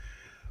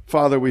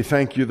Father, we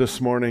thank you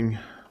this morning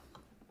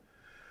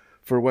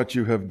for what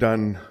you have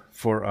done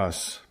for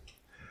us,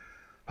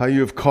 how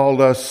you have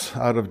called us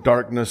out of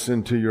darkness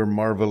into your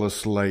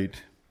marvelous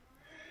light.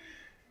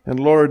 And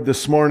Lord,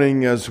 this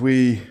morning as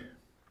we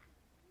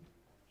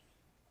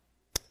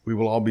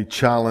will all be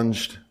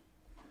challenged,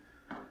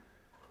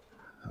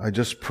 I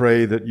just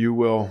pray that you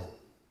will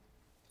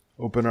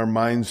open our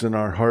minds and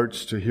our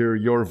hearts to hear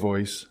your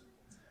voice,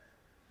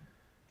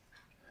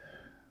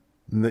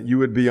 and that you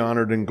would be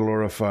honored and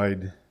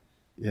glorified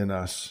in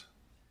us.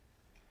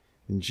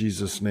 In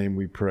Jesus' name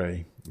we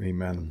pray.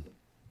 Amen.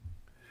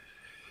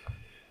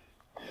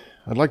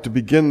 I'd like to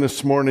begin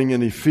this morning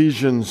in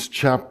Ephesians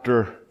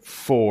chapter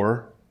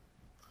 4.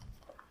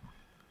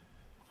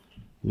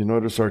 You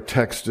notice our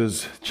text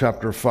is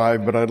chapter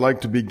 5, but I'd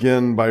like to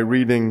begin by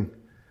reading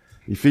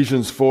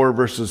Ephesians 4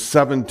 verses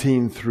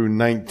 17 through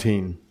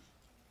 19.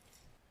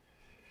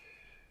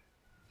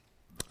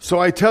 So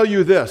I tell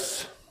you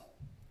this,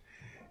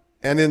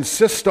 and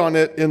insist on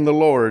it in the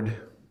Lord,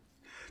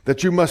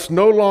 that you must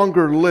no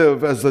longer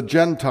live as the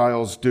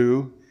Gentiles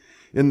do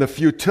in the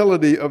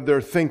futility of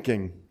their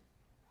thinking.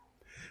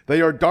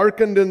 They are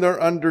darkened in their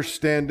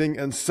understanding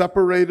and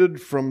separated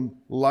from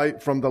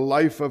the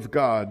life of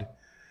God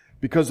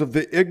because of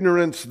the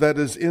ignorance that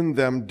is in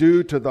them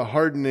due to the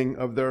hardening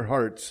of their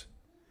hearts.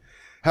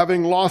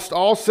 Having lost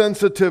all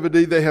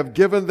sensitivity, they have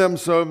given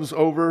themselves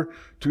over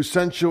to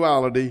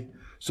sensuality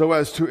so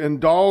as to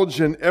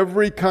indulge in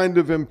every kind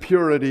of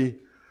impurity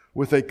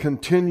with a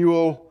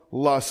continual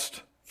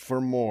lust for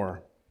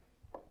more.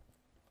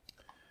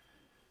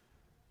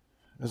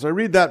 As I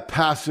read that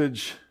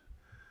passage,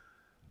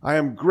 I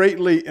am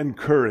greatly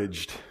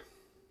encouraged.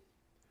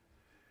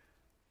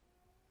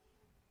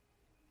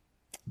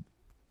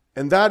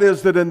 And that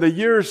is that in the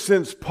years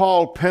since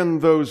Paul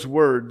penned those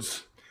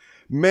words,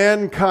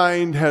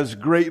 mankind has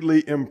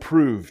greatly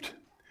improved.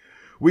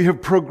 We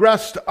have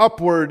progressed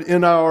upward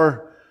on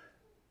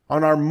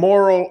our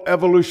moral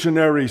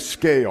evolutionary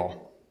scale.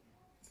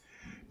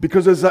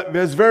 Because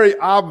it's very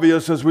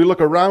obvious as we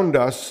look around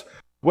us,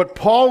 what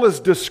Paul is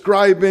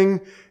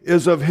describing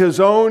is of his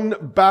own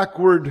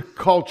backward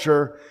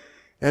culture,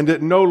 and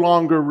it no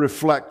longer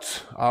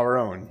reflects our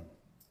own.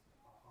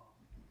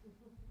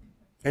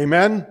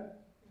 Amen?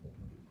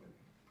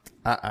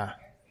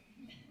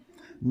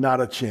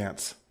 Not a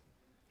chance.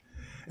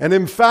 An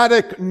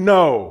emphatic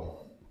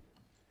no.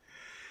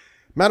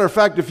 Matter of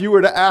fact, if you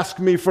were to ask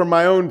me for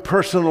my own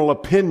personal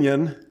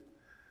opinion,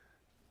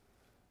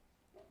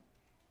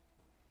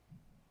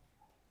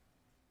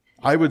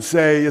 I would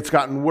say it's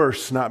gotten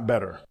worse, not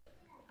better.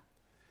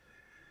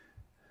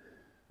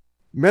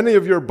 Many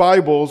of your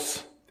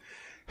Bibles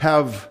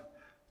have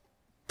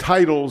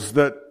titles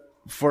that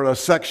for a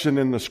section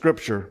in the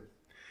Scripture,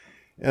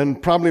 and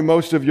probably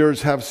most of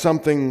yours have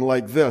something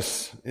like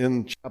this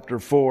in chapter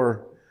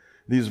 4,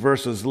 these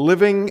verses,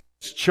 living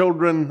as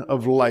children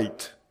of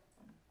light.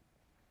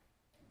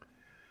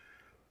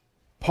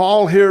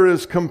 Paul here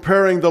is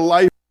comparing the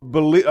life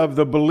of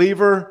the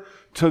believer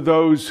to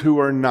those who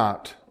are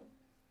not.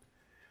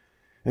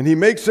 And he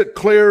makes it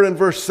clear in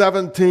verse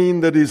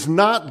 17 that he's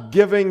not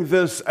giving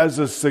this as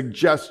a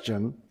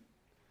suggestion,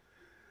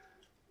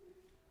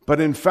 but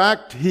in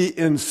fact, he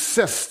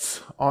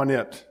insists on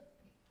it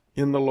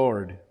in the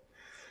Lord,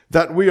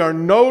 that we are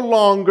no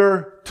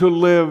longer to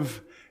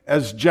live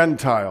as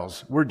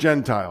Gentiles. We're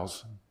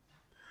Gentiles.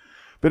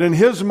 But in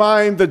his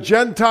mind, the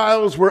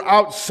Gentiles were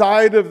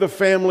outside of the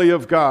family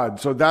of God.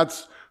 So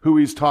that's who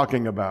he's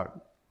talking about.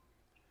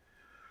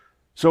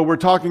 So we're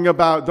talking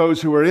about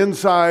those who are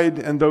inside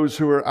and those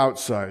who are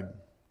outside.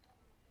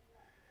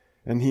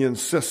 And he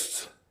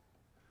insists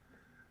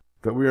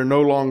that we are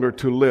no longer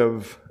to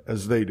live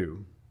as they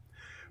do.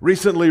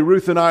 Recently,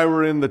 Ruth and I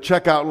were in the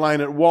checkout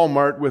line at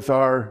Walmart with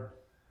our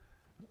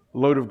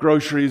load of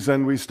groceries,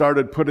 and we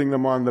started putting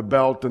them on the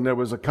belt, and there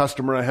was a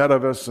customer ahead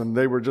of us, and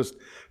they were just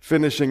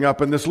finishing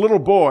up. And this little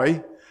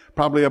boy,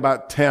 probably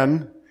about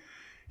 10,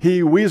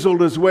 he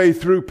weaseled his way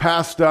through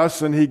past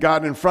us, and he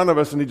got in front of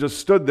us, and he just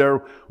stood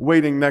there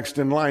waiting next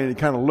in line. He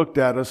kind of looked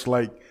at us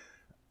like,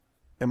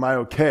 am I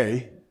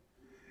okay?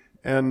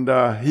 And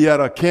he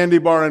had a candy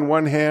bar in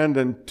one hand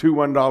and 2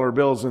 $1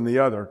 bills in the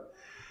other.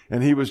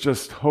 And he was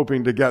just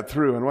hoping to get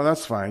through. And well,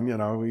 that's fine,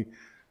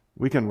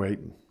 we can wait.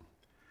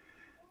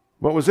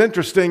 What was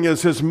interesting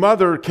is his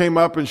mother came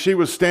up, and she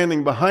was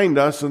standing behind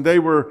us, and they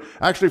were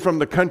actually from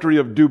the country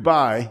of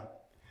Dubai.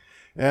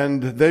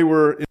 And they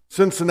were in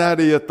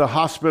Cincinnati at the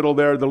hospital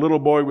there. The little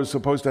boy was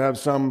supposed to have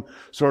some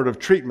sort of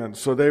treatment,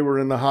 so they were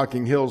in the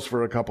Hocking Hills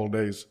for a couple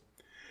days.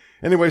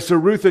 Anyway, so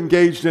Ruth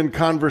engaged in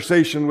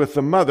conversation with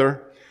the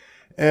mother,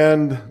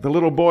 and the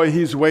little boy,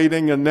 he's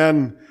waiting, and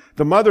then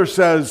the mother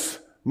says,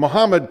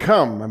 Muhammad,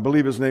 come. I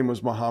believe his name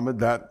was Muhammad.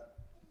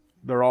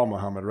 They're all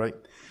Muhammad, right?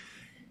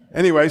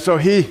 Anyway, so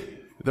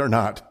they're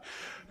not,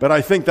 but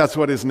I think that's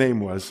what his name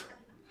was.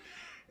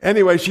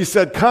 Anyway, she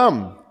said,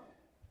 come.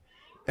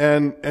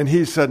 And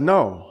he said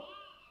no.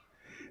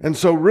 And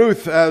so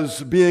Ruth,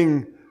 as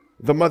being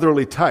the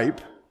motherly type,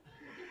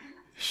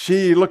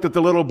 she looked at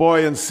the little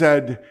boy and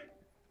said,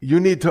 you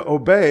need to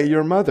obey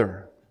your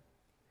mother.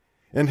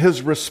 And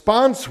his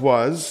response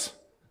was,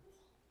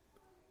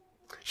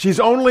 she's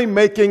only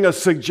making a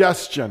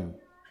suggestion.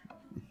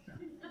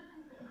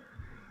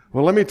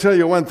 Well, let me tell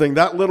you one thing.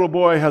 That little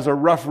boy has a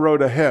rough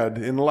road ahead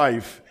in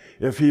life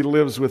if he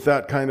lives with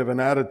that kind of an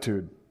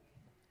attitude.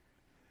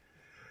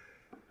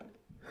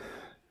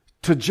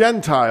 To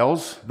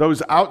Gentiles,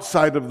 those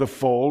outside of the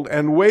fold,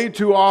 and way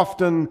too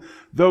often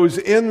those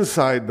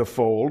inside the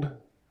fold,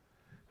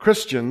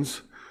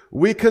 Christians,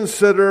 we can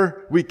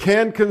consider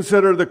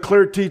the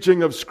clear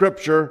teaching of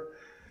Scripture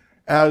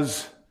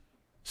as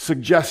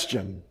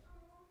suggestion.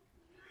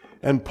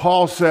 And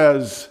Paul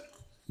says,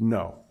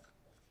 no.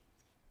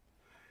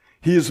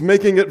 He is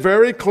making it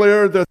very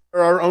clear that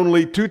there are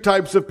only two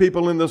types of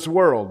people in this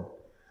world.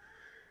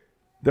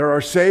 There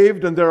are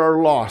saved and there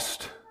are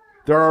lost.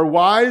 There are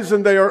wise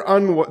and there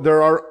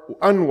are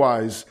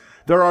unwise.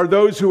 There are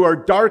those who are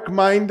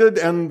dark-minded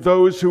and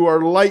those who are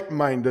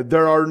light-minded.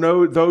 There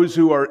are those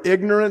who are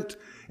ignorant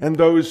and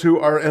those who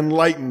are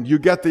enlightened. You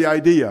get the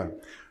idea.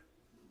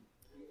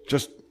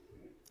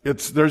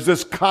 There's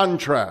this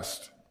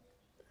contrast.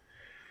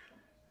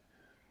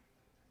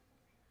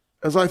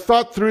 As I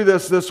thought through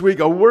this week,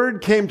 a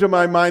word came to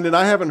my mind, and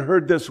I haven't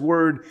heard this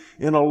word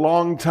in a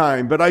long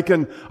time, but I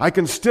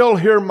can still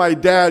hear my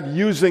dad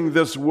using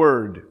this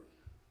word.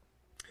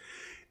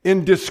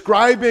 In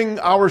describing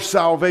our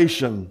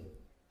salvation,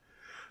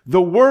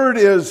 the word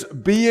is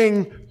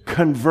being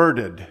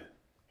converted.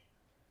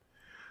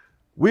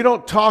 We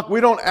don't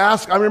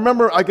ask. I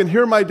remember I can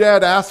hear my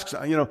dad ask,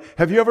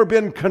 have you ever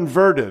been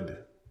converted?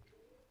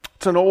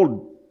 It's an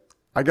old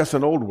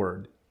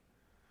word.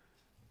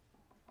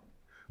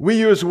 We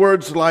use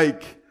words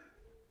like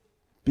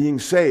being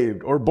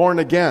saved or born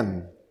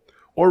again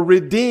or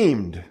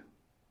redeemed.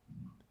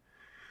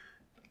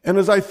 And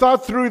as I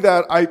thought through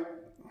that,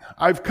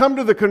 I've come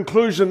to the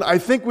conclusion I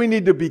think we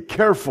need to be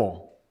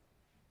careful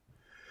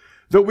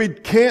that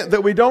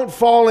we don't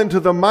fall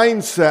into the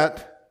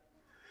mindset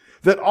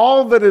that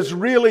all that has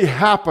really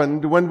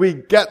happened when we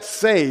get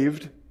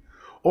saved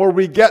or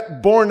we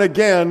get born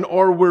again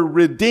or we're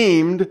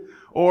redeemed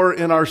or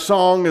in our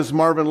song, as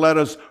Marvin led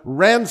us,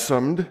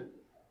 ransomed,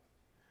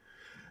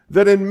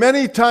 that in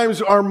many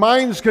times our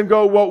minds can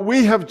go,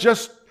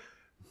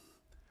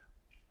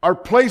 our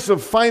place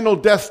of final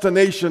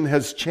destination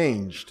has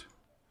changed.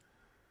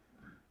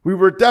 We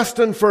were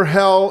destined for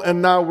hell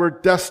and now we're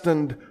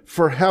destined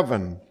for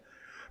heaven.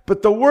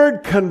 But the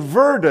word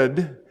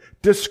converted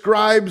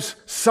describes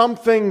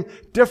something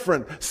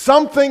different.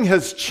 Something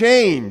has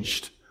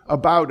changed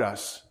about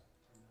us.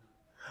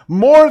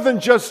 More than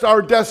just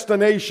our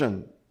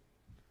destination.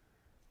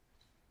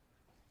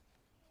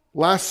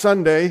 Last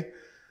Sunday,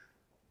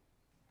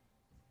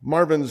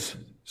 Marvin's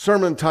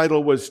sermon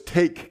title was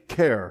Take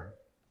Care.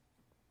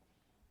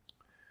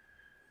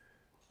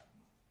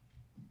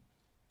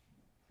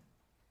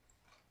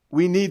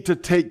 We need to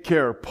take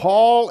care.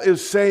 Paul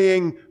is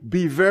saying,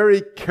 be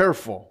very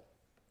careful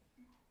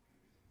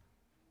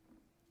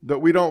that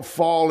we don't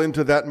fall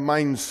into that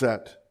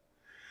mindset.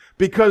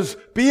 Because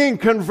being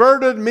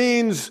converted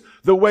means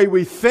the way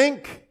we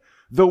think,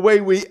 the way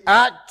we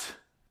act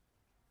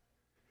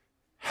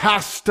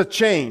has to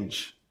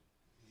change.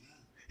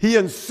 He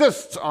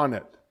insists on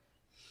it.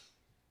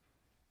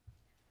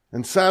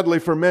 And sadly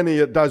for many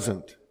it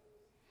doesn't.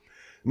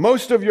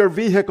 Most of your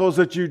vehicles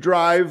that you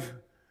drive,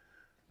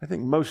 I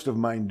think most of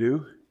mine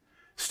do,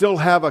 still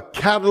have a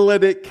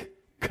catalytic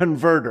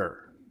converter.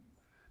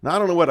 Now I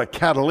don't know what a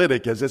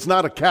catalytic is. It's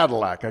not a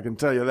Cadillac, I can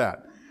tell you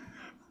that.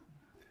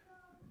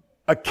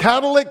 A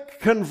catalytic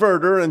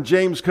converter, and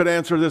James could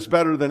answer this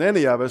better than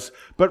any of us,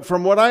 but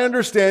from what I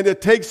understand,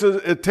 it takes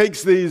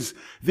these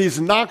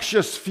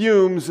noxious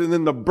fumes and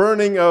then the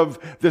burning of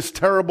this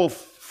terrible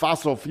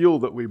fossil fuel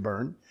that we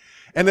burn,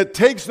 and it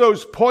takes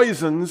those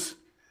poisons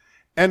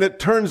and it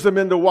turns them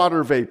into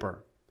water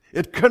vapor.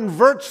 It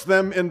converts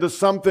them into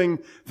something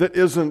that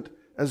isn't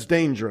as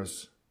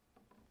dangerous.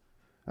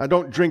 I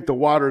don't drink the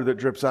water that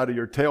drips out of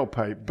your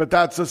tailpipe, but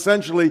that's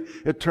essentially,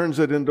 it turns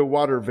it into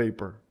water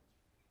vapor.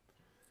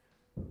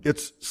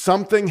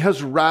 Something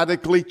has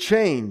radically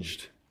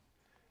changed.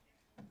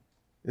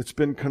 It's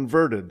been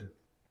converted.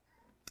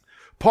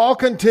 Paul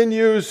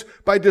continues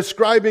by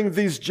describing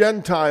these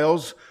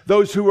Gentiles,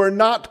 those who are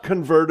not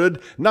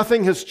converted,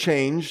 nothing has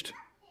changed,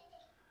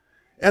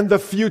 and the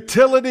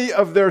futility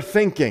of their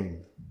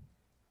thinking.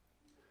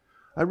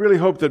 I really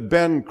hope that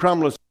Ben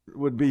Crumless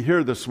would be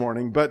here this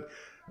morning, but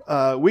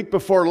week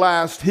before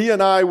last, he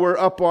and I were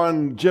up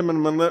on Jim and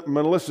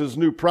Melissa's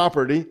new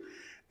property,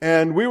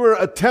 and we were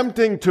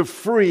attempting to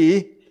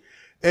free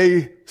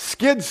a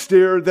skid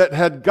steer that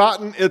had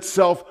gotten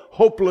itself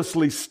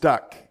hopelessly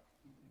stuck.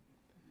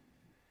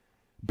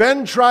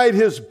 Ben tried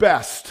his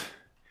best.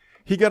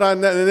 He got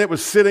on that, and it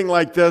was sitting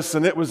like this,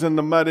 and it was in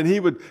the mud, and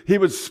he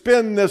would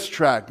spin this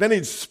track, then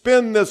he'd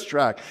spin this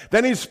track,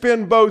 then he'd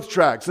spin both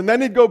tracks, and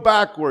then he'd go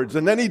backwards,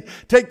 and then he'd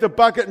take the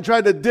bucket and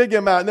try to dig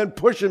him out, and then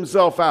push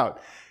himself out.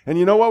 And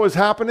you know what was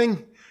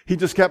happening? He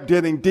just kept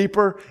getting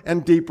deeper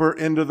and deeper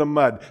into the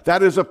mud.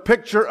 That is a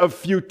picture of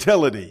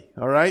futility,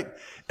 all right?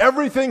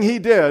 Everything he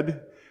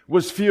did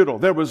was futile.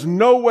 There was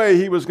no way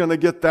he was going to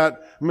get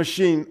that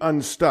machine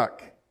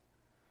unstuck.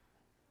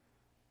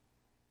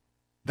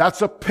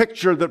 That's a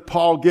picture that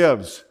Paul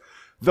gives.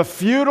 The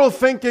futile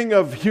thinking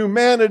of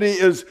humanity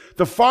is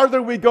the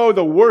farther we go,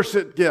 the worse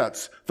it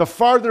gets. The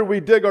farther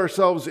we dig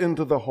ourselves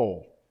into the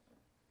hole.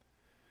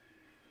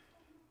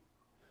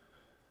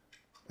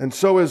 And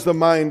so is the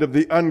mind of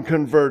the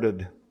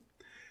unconverted,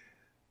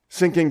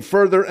 sinking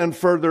further and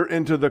further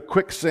into the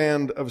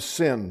quicksand of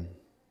sin.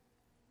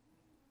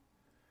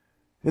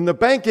 In the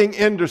banking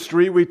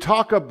industry,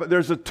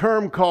 there's a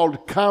term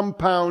called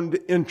compound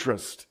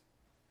interest.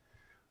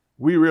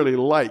 We really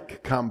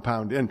like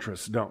compound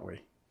interest, don't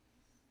we?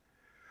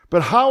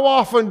 But how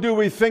often do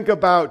we think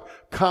about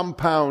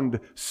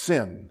compound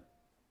sin?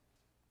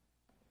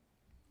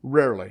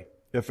 Rarely,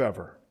 if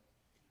ever.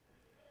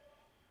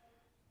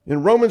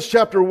 In Romans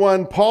chapter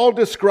 1, Paul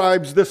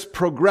describes this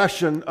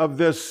progression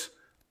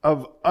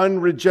of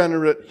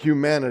unregenerate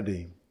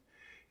humanity.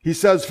 He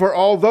says, for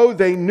although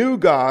they knew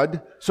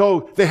God,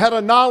 so they had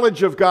a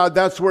knowledge of God,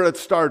 that's where it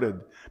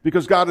started,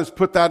 because God has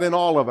put that in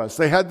all of us.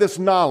 They had this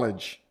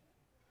knowledge.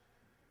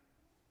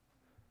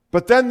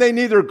 But then they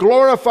neither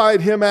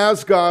glorified him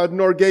as God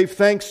nor gave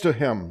thanks to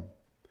him.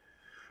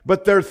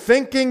 But their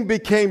thinking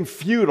became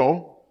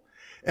futile,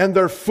 and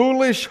their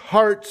foolish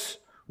hearts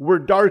were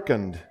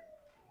darkened.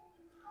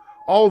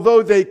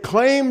 Although they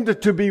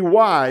claimed to be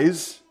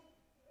wise,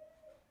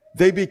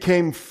 they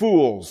became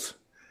fools.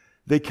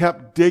 They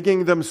kept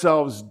digging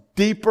themselves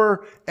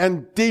deeper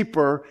and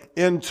deeper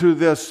into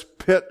this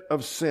pit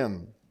of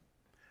sin.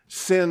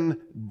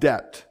 Sin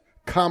debt.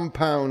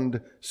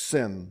 Compound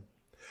sin.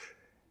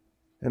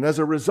 And as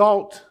a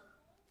result,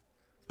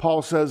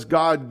 Paul says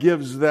God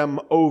gives them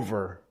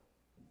over.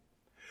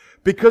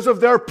 Because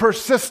of their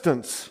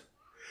persistence,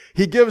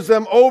 He gives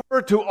them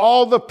over to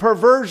all the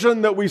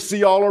perversion that we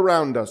see all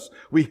around us.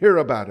 We hear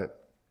about it.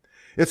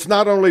 It's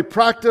not only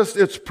practiced,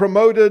 it's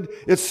promoted,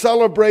 it's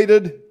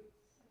celebrated.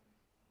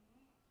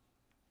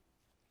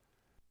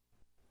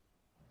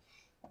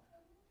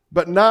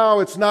 But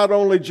now it's not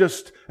only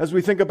just, as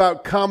we think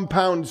about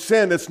compound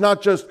sin, it's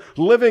not just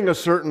living a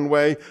certain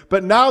way,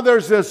 but now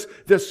there's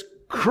this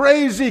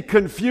crazy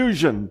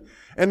confusion,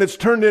 and it's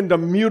turned into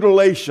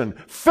mutilation,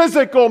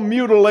 physical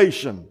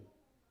mutilation.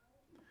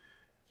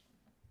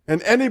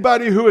 And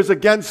anybody who is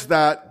against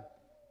that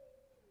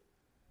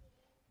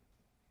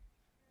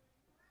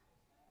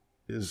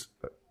is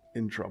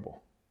in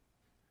trouble.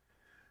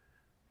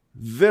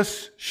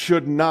 This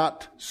should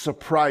not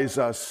surprise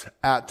us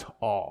at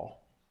all.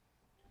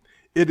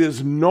 It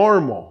is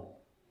normal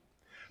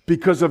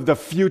because of the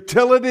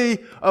futility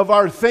of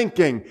our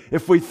thinking.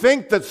 If we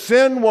think that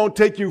sin won't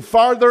take you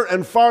farther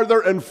and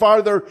farther and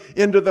farther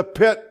into the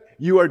pit,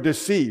 you are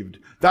deceived.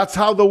 That's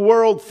how the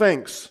world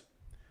thinks.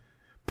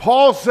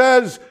 Paul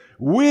says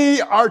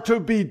we are to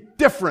be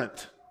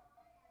different,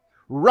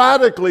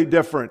 radically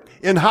different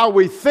in how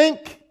we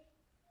think,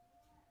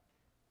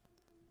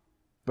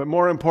 but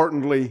more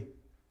importantly,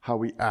 how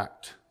we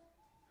act,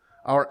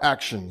 our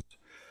actions.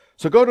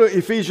 So go to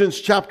Ephesians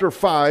chapter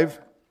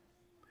 5,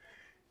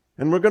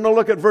 and we're going to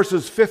look at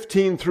verses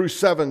 15 through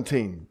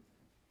 17.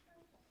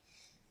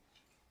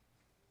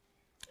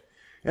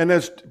 And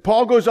as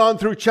Paul goes on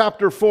through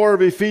chapter 4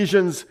 of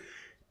Ephesians,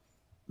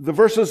 the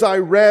verses I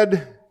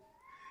read,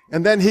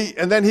 and then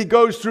he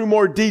goes through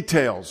more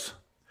details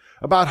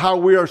about how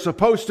we are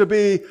supposed to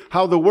be,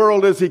 how the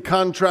world is. He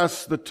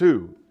contrasts the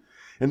two.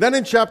 And then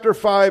in chapter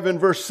 5 and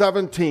verse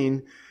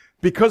 17,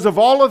 because of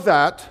all of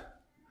that,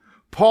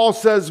 Paul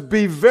says,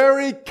 be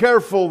very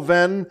careful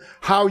then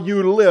how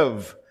you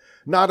live,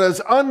 not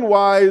as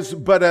unwise,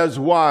 but as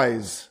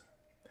wise,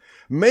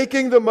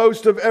 making the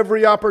most of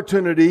every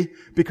opportunity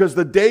because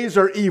the days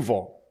are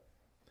evil.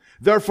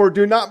 Therefore,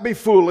 do not be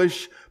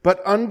foolish,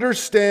 but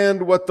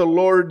understand what the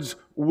Lord's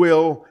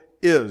will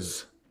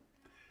is.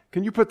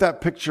 Can you put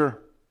that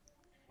picture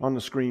on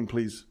the screen,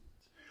 please?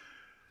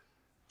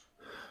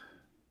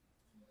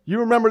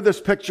 You remember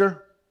this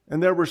picture?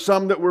 And there were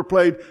some that were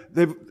played.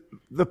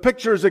 The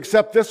pictures,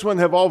 except this one,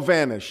 have all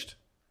vanished.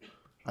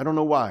 I don't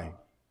know why.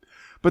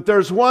 But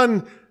there's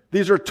one,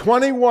 these are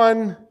 20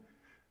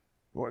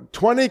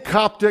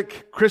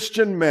 Coptic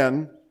Christian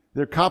men.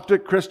 They're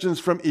Coptic Christians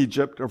from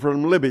Egypt, or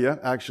from Libya,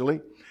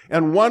 actually.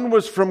 And one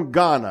was from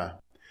Ghana.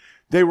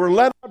 They were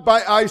led out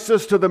by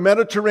ISIS to the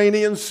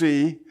Mediterranean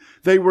Sea.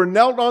 They were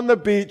knelt on the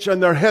beach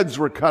and their heads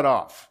were cut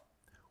off.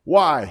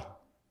 Why?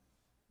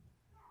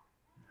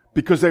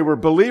 Because they were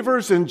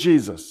believers in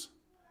Jesus.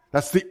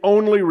 That's the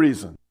only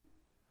reason.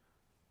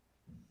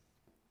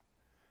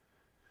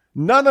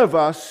 None of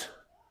us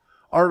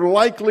are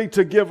likely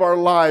to give our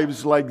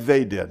lives like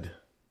they did.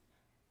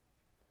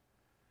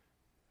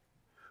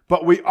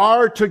 But we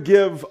are to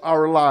give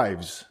our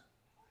lives.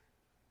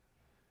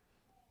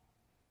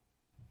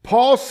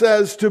 Paul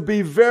says to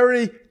be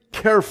very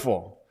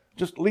careful.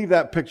 Just leave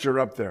that picture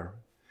up there.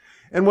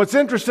 And what's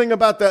interesting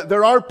about that,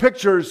 there are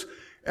pictures,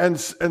 And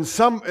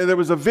there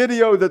was a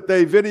video that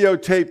they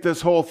videotaped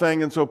this whole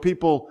thing, and so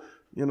people,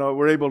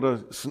 were able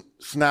to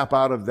snap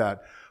out of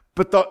that.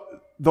 But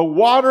the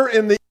water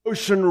in the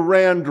ocean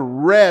ran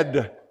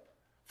red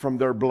from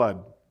their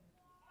blood.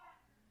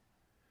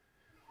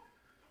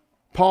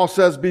 Paul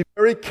says, be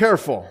very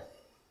careful.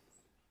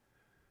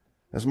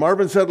 As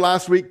Marvin said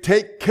last week,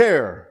 take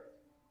care.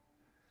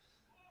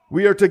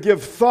 We are to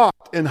give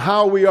thought in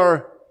how we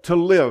are to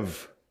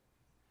live.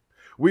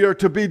 We are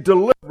to be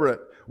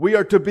deliberate. We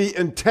are to be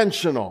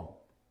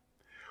intentional.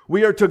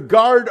 We are to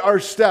guard our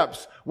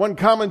steps. One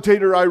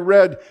commentator I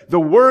read, the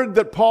word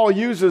that Paul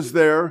uses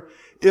there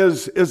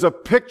is a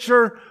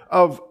picture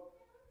of,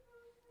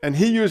 and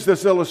he used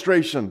this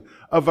illustration,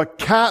 of a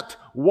cat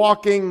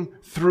walking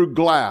through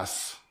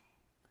glass.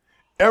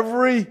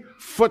 Every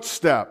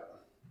footstep,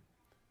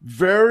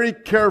 very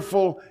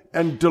careful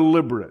and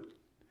deliberate.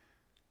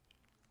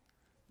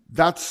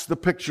 That's the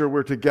picture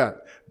we're to get.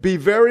 Be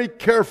very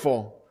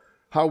careful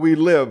how we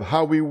live,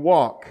 how we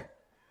walk.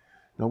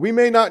 Now, we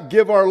may not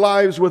give our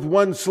lives with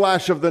one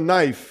slash of the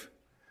knife,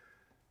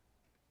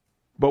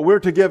 but we're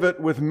to give it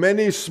with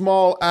many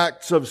small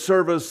acts of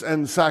service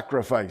and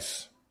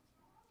sacrifice.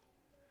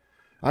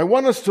 I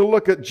want us to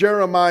look at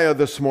Jeremiah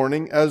this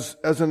morning as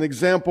an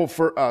example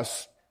for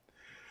us.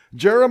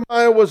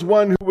 Jeremiah was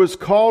one who was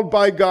called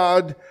by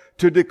God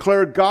to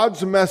declare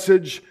God's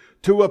message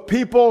to a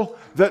people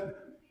that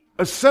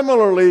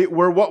similarly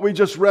were what we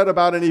just read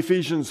about in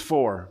Ephesians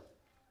 4.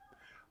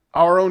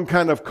 Our own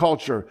kind of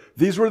culture.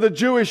 These were the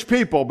Jewish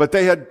people, but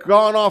they had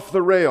gone off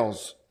the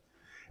rails.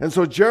 And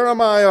so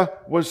Jeremiah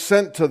was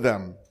sent to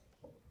them.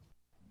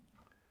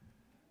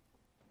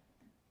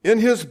 In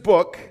his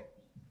book,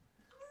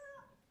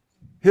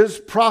 his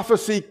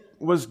prophecy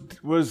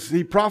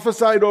he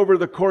prophesied over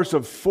the course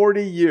of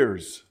 40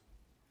 years,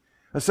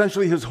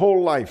 essentially his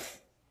whole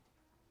life.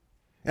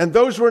 And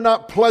those were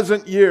not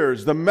pleasant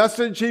years. The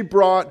message he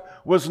brought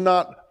was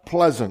not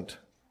pleasant.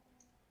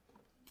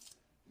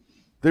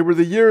 They were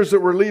the years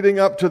that were leading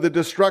up to the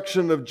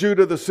destruction of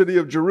Judah, the city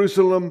of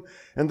Jerusalem,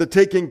 and the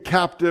taking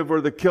captive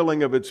or the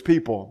killing of its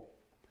people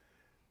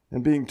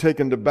and being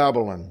taken to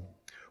Babylon.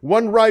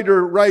 One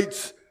writer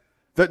writes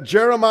that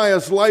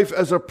Jeremiah's life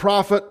as a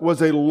prophet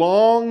was a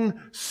long,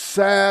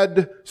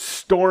 sad,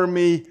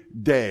 stormy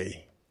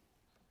day.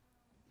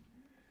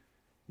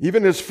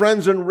 Even his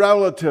friends and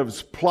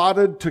relatives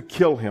plotted to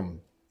kill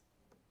him.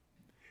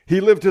 He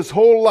lived his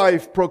whole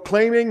life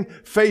proclaiming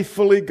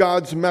faithfully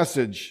God's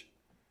message.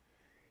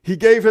 He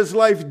gave his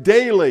life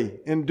daily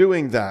in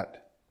doing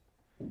that.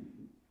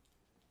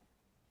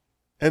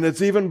 And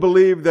it's even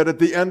believed that at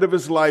the end of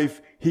his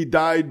life, he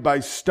died by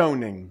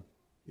stoning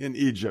in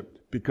Egypt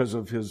because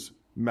of his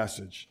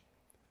message.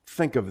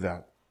 Think of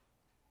that.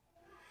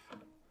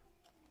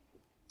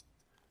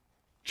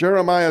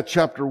 Jeremiah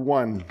chapter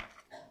 1.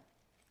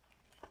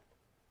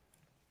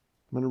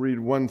 I'm going to read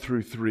 1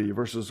 through 3,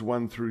 verses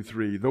 1 through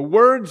 3. The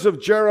words of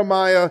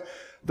Jeremiah,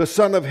 the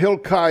son of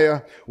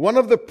Hilkiah, one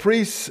of the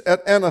priests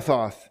at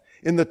Anathoth,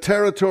 in the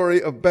territory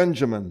of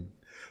Benjamin.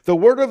 The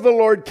word of the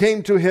Lord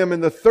came to him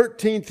in the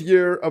 13th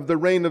year of the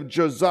reign of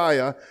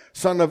Josiah,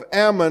 son of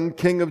Ammon,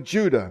 king of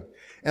Judah,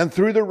 and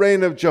through the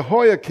reign of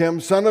Jehoiakim,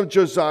 son of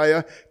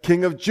Josiah,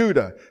 king of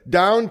Judah,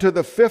 down to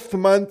the 5th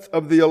month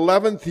of the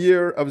 11th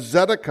year of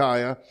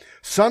Zedekiah,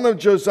 son of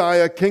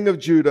Josiah, king of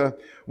Judah,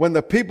 when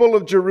the people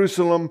of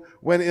Jerusalem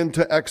went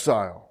into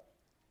exile.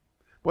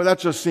 Boy,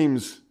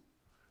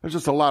 there's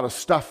just a lot of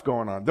stuff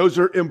going on. Those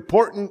are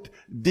important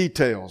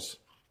details.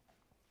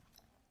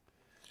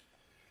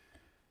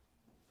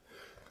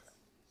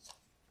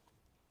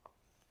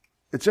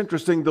 It's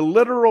interesting. The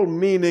literal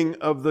meaning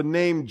of the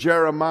name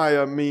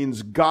Jeremiah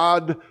means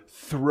God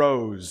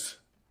throws.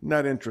 Isn't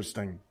that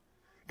interesting?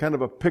 Kind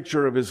of a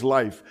picture of his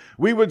life.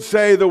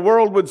 The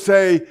world would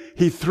say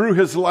he threw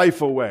his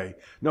life away.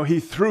 No, he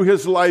threw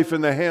his life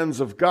in the hands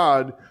of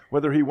God.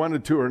 Whether he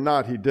wanted to or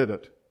not, he did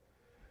it.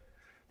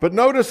 But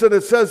notice that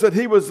it says that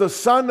he was the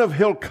son of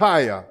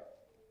Hilkiah,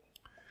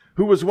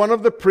 who was one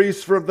of the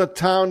priests from the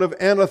town of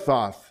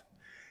Anathoth.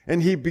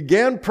 And he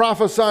began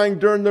prophesying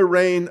during the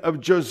reign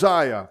of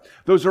Josiah.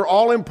 Those are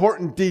all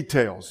important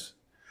details.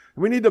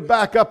 We need to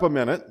back up a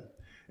minute,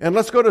 and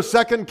let's go to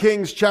 2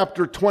 Kings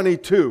chapter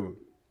 22.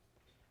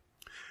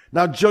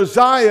 Now,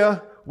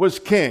 Josiah was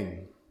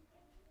king.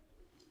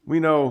 We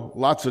know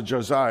lots of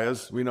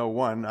Josiahs. We know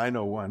one. I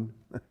know one.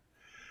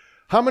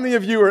 How many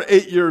of you are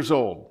 8 years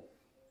old?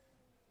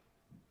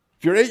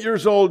 If you're 8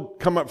 years old,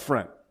 come up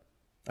front.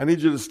 I need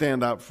you to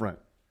stand out front.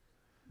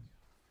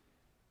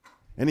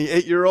 Any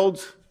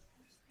 8-year-olds?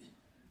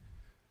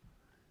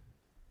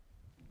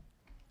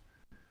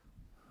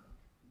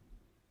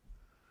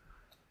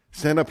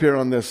 Stand up here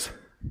on this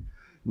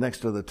next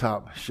to the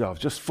top shelf.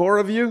 Just 4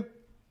 of you?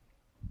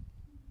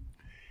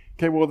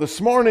 Okay, well, this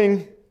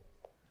morning,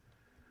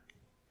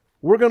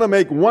 we're going to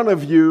make one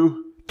of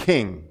you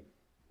king.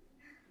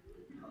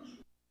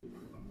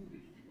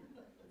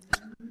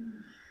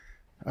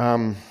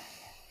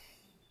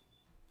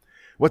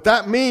 What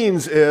that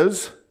means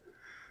is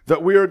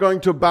that we are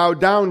going to bow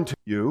down to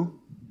you.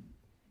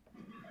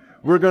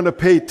 We're going to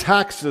pay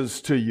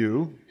taxes to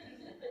you.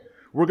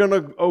 We're going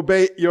to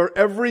obey your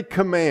every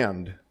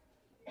command.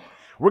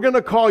 We're going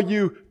to call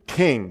you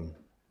king.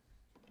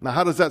 Now,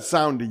 how does that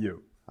sound to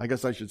you? I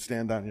guess I should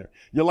stand down here.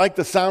 You like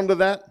the sound of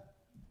that?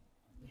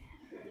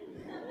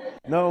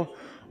 No?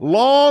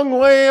 Long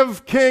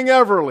live King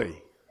Everly.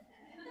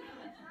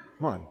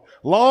 Come on.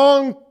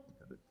 Long.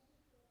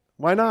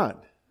 Why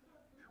not?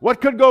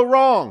 What could go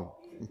wrong?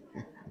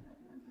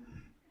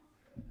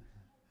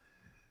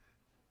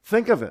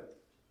 Think of it.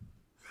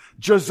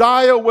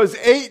 Josiah was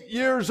 8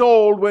 years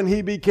old when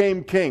he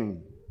became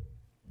king.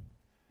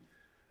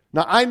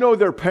 Now, I know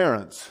their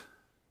parents,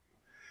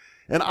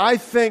 and I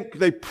think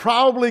they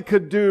probably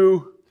could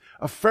do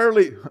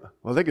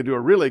they could do a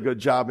really good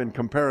job in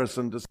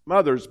comparison to some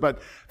others,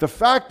 but the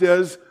fact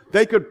is,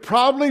 they could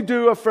probably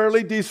do a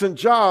fairly decent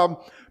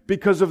job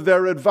because of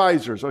their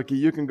advisors. Okay,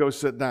 you can go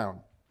sit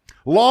down.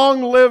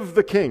 Long live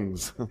the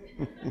kings.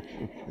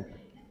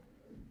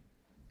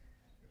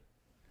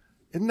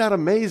 Isn't that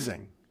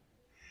amazing?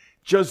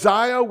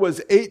 Josiah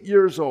was 8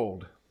 years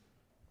old.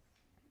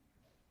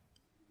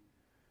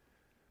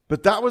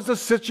 But that was the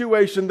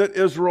situation that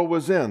Israel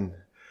was in.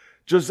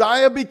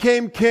 Josiah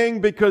became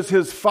king because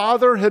his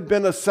father had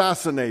been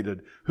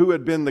assassinated, who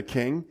had been the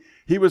king.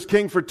 He was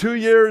king for 2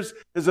 years.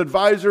 His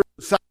advisors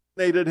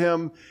assassinated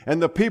him,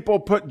 and the people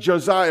put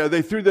Josiah.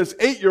 They threw this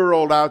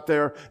 8-year-old out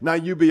there. Now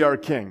you be our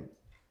king.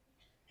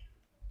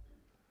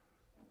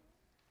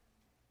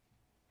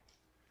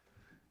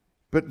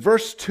 But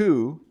verse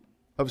 2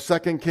 of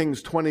 2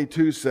 Kings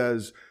 22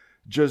 says,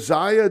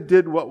 Josiah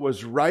did what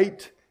was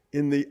right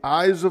in the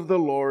eyes of the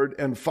Lord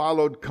and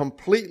followed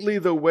completely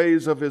the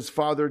ways of his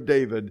father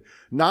David,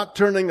 not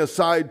turning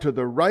aside to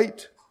the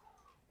right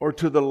or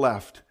to the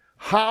left.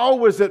 How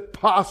was it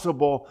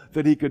possible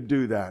that he could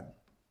do that?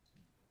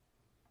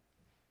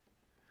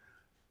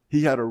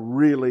 He had a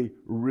really,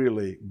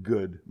 really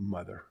good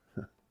mother.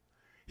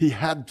 He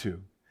had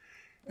to.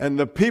 And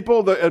the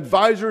people, the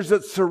advisors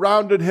that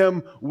surrounded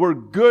him were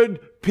good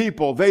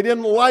people. They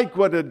didn't like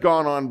what had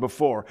gone on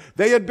before.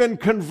 They had been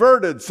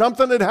converted.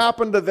 Something had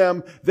happened to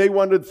them. They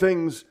wanted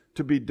things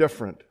to be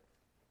different.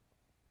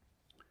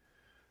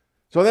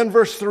 So then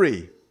verse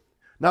 3.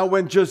 Now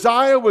when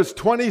Josiah was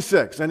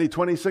 26, any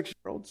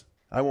 26-year-olds?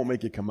 I won't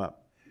make you come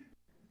up.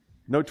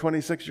 No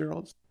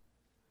 26-year-olds?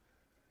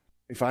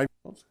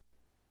 25-year-olds?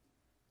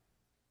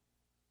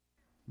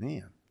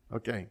 Man,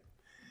 okay.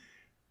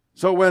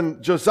 So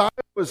when Josiah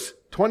was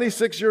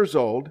 26 years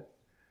old,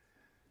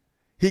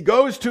 he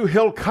goes to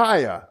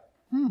Hilkiah.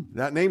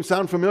 That name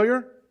sound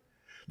familiar?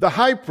 The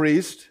high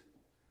priest,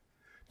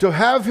 to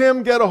have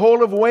him get a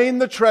hold of Wayne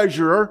the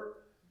treasurer,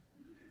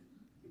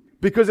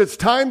 because it's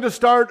time to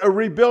start a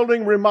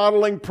rebuilding,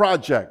 remodeling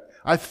project.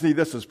 I see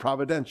this as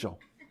providential.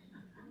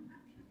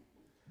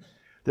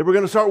 They were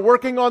going to start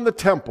working on the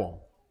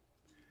temple.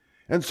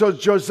 And so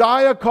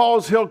Josiah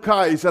calls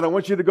Hilkiah. He said, I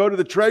want you to go to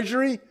the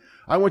treasury.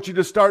 I want you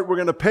to start, we're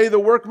going to pay the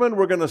workmen,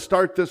 we're going to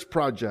start this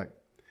project.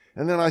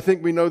 And then I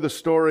think we know the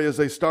story. As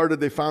they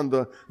started, they found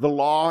the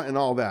law and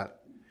all that.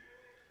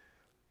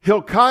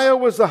 Hilkiah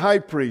was the high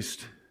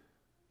priest.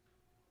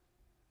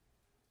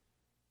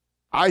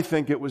 I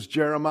think it was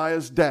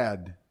Jeremiah's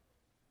dad.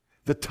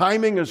 The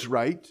timing is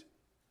right.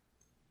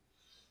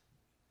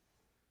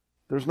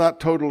 There's not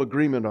total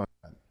agreement on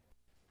that.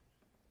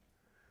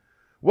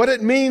 What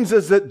it means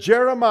is that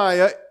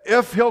Jeremiah,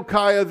 if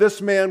Hilkiah,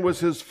 this man was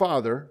his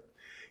father,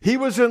 he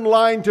was in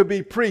line to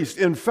be priest.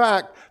 In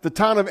fact, the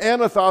town of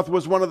Anathoth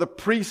was one of the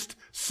priest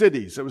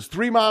cities. It was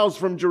 3 miles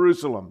from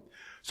Jerusalem.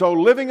 So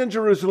living in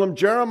Jerusalem,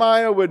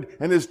 Jeremiah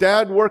and his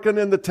dad working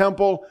in the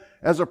temple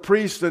as a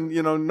priest and,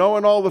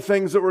 knowing all the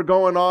things that were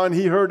going on.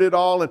 He heard it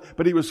all,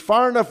 but he was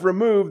far enough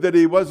removed that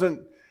he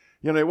wasn't,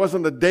 it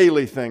wasn't a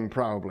daily thing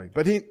probably.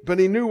 But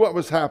he knew what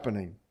was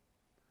happening.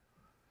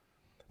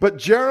 But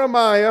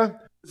Jeremiah,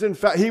 in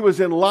fact, he was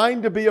in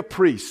line to be a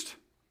priest.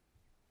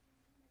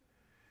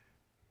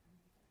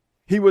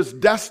 He was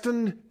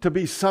destined to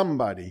be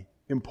somebody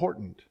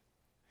important.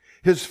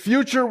 His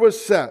future was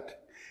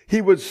set.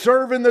 He would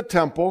serve in the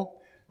temple.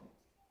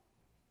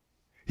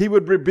 He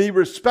would be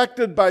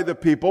respected by the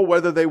people,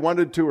 whether they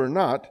wanted to or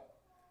not.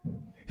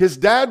 His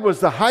dad was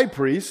the high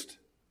priest.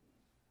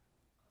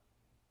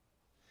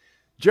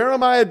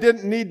 Jeremiah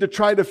didn't need to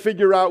try to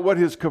figure out what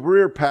his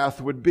career path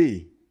would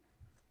be.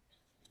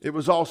 It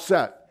was all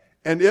set.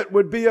 And it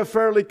would be a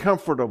fairly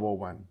comfortable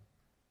one.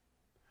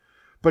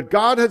 But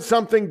God had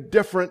something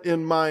different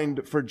in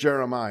mind for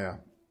Jeremiah.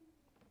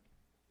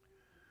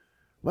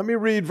 Let me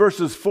read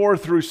verses 4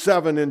 through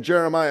 7 in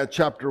Jeremiah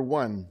chapter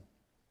 1.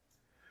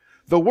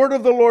 The word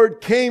of the Lord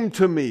came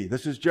to me,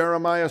 this is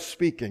Jeremiah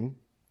speaking,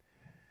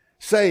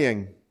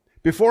 saying,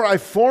 before I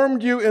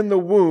formed you in the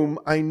womb,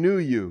 I knew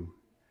you.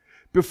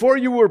 Before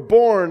you were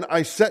born,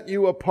 I set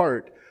you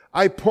apart.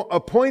 I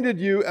appointed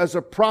you as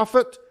a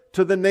prophet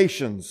to the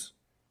nations.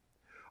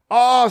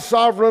 Ah,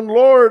 sovereign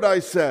Lord, I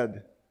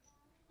said,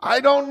 I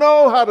don't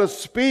know how to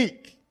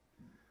speak.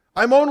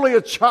 I'm only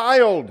a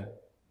child.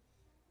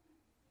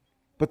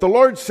 But the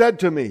Lord said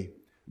to me,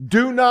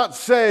 Do not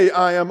say,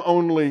 I am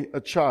only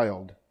a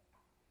child.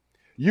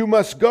 You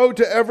must go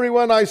to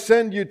everyone I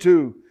send you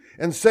to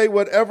and say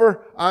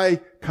whatever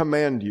I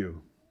command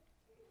you.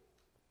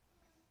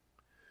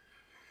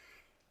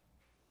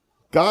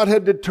 God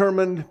had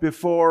determined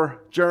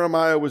before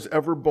Jeremiah was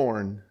ever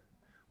born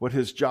what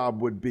his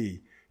job would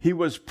be. He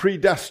was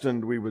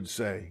predestined, we would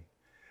say,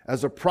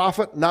 as a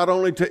prophet not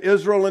only to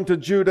Israel and to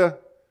Judah,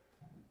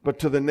 but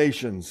to the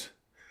nations.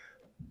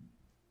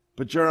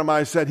 But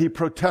Jeremiah said he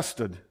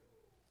protested.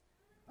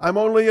 I'm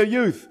only a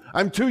youth.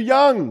 I'm too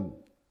young.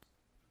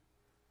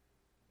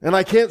 And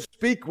I can't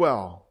speak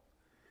well.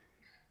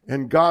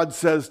 And God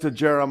says to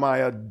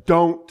Jeremiah,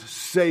 don't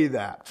say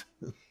that.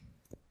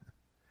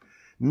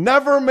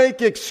 Never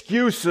make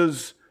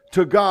excuses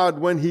to God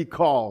when He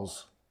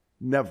calls.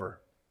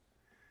 Never.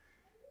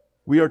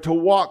 We are to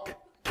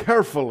walk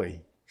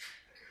carefully.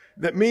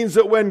 That means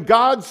that when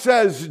God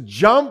says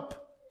jump,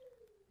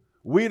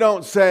 we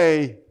don't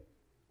say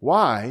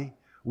why.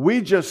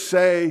 We just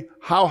say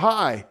how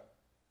high.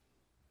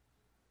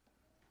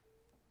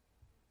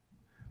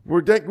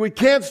 We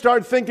can't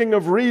start thinking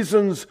of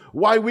reasons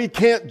why we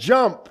can't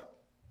jump.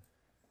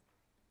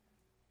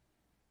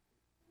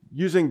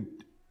 Using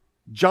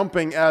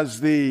jumping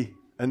as the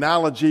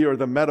analogy or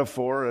the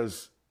metaphor,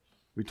 as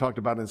we talked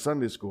about in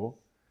Sunday school.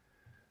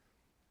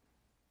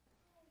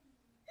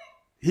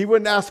 He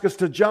wouldn't ask us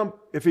to jump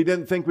if He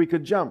didn't think we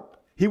could jump.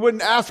 He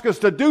wouldn't ask us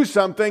to do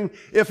something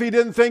if He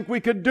didn't think we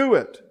could do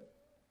it.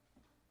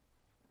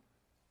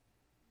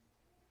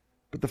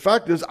 But the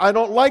fact is, I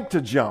don't like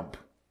to jump.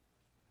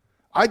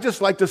 I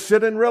just like to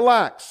sit and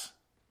relax.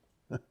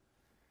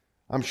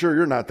 I'm sure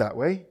you're not that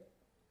way.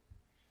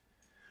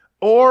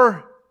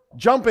 Or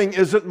jumping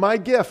isn't my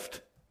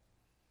gift.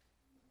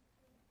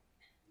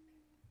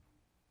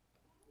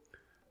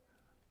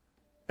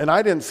 And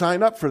I didn't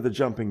sign up for the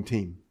jumping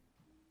team.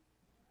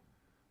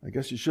 I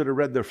guess you should have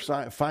read the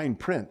fine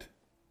print.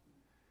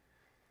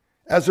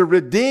 As a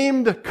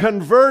redeemed,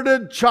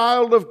 converted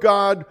child of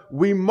God,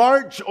 we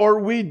march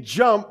or we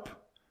jump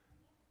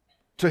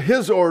to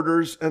His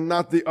orders and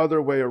not the other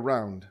way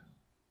around.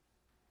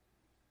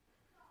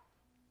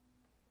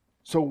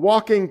 So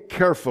walking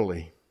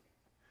carefully.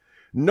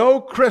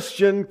 No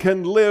Christian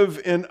can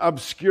live in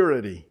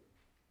obscurity.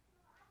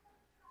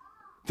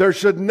 There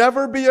should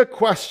never be a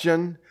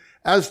question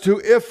as to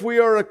if we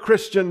are a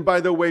Christian by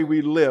the way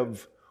we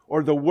live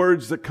or the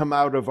words that come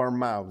out of our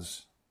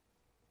mouths.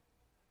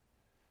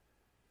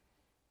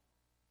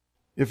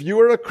 If you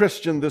are a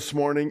Christian this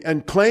morning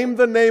and claim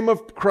the name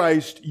of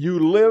Christ, you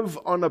live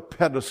on a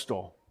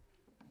pedestal.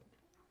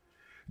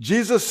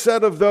 Jesus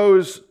said of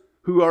those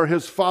who are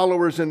His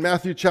followers in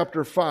Matthew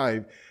chapter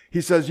 5,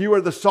 He says, you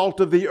are the salt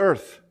of the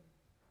earth.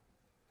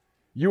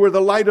 You are the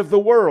light of the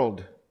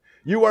world.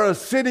 You are a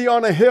city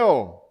on a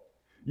hill.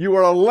 You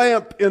are a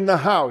lamp in the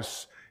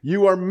house.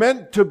 You are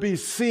meant to be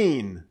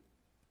seen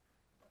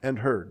and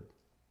heard.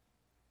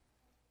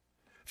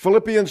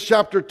 Philippians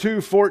chapter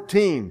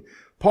 2:14,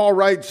 Paul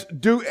writes,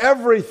 do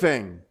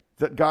everything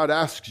that God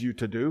asks you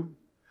to do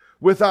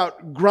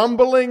without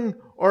grumbling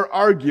or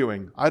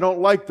arguing. I don't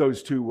like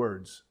those two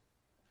words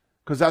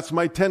because that's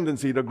my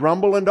tendency, to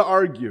grumble and to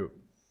argue.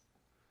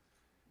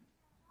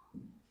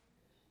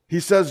 He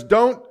says,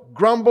 don't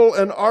grumble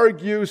and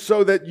argue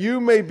so that you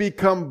may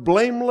become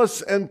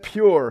blameless and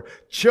pure,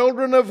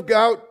 children of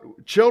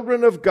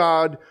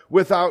God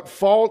without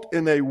fault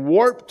in a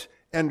warped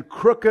and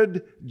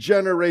crooked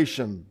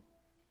generation.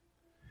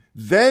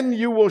 Then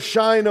you will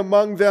shine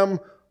among them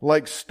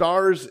like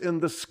stars in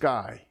the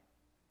sky.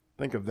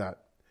 Think of that.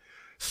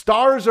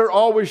 Stars are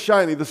always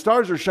shining. The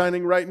stars are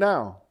shining right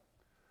now,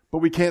 but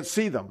we can't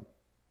see them.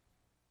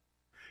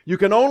 You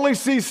can only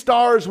see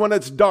stars when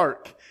it's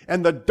dark,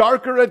 and the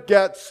darker it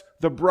gets,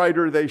 the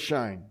brighter they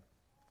shine.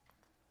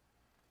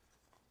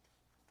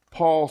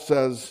 Paul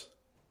says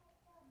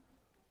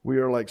we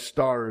are like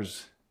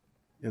stars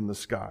in the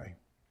sky.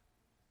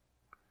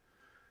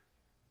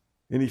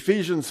 In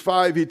Ephesians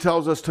 5, he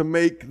tells us to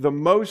make the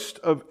most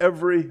of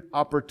every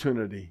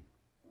opportunity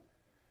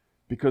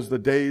because the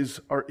days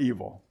are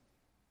evil.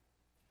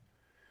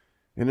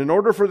 And in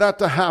order for that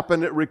to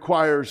happen, it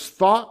requires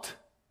thought,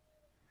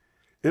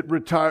 it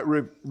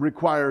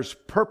requires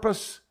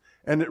purpose,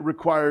 and it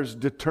requires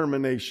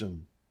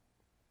determination.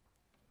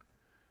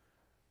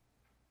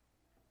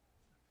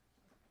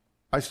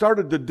 I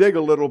started to dig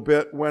a little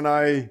bit when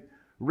I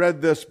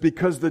read this,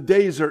 because the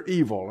days are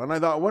evil. And I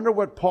thought, I wonder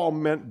what Paul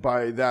meant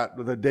by that,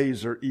 the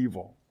days are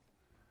evil.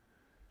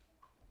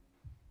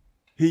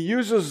 He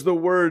uses the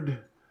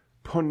word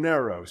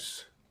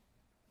poneros.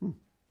 And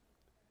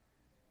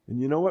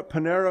you know what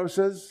poneros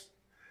is?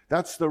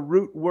 That's the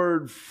root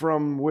word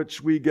from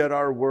which we get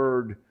our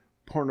word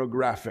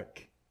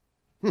pornographic.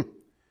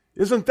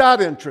 Isn't that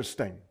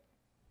interesting?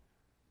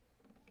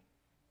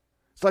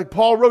 It's like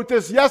Paul wrote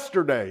this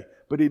yesterday,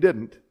 but he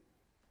didn't.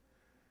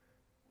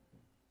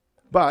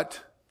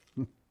 But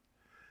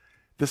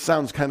this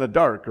sounds kind of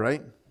dark,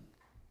 right?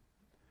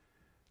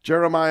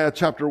 Jeremiah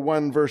chapter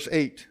 1, verse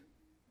 8.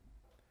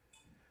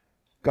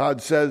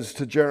 God says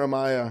to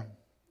Jeremiah,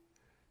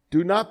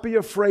 Do not be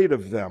afraid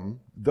of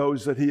them,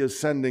 those he is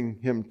sending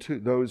him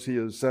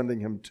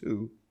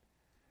to.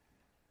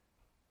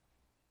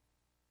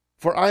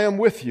 For I am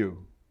with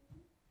you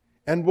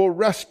and will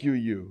rescue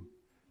you,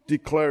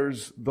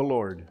 declares the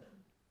Lord.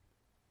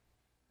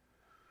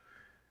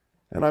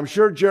 And I'm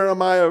sure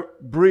Jeremiah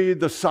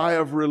breathed a sigh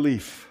of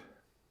relief.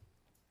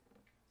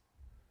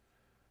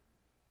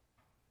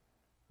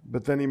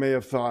 But then he may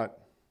have thought,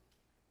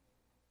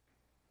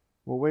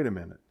 well, wait a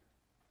minute.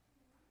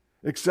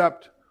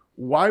 Except,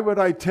 why would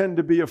I tend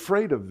to be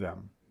afraid of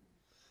them?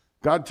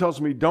 God tells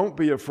me don't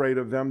be afraid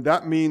of them.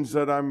 That means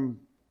that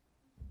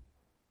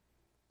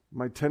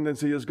my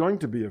tendency is going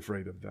to be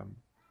afraid of them.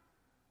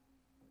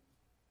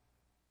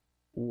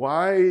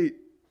 Why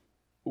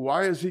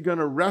is he going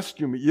to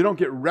rescue me? You don't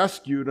get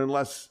rescued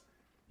unless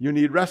you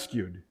need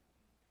rescued.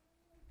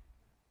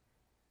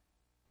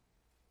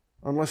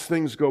 Unless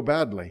things go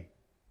badly.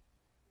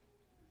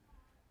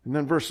 And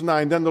then verse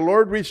 9, then the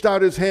Lord reached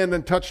out his hand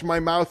and touched my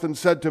mouth and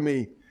said to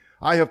me,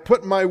 I have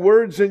put my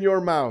words in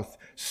your mouth.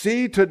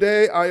 See,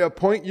 today I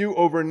appoint you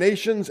over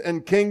nations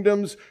and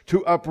kingdoms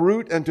to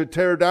uproot and to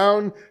tear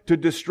down, to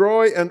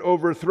destroy and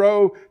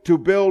overthrow, to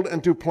build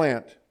and to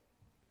plant.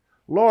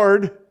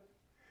 Lord,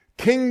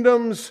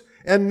 kingdoms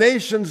and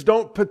nations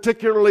don't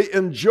particularly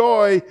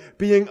enjoy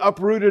being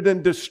uprooted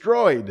and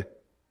destroyed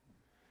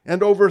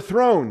and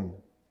overthrown.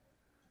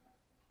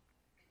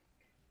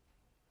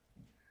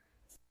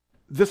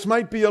 This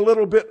might be a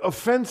little bit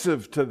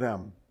offensive to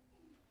them.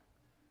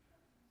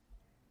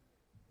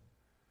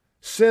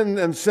 Sin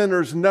and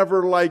sinners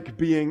never like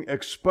being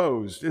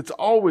exposed. It's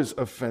always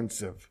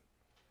offensive.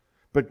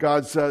 But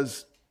God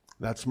says,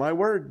 that's my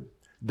word.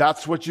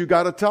 That's what you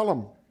got to tell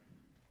them.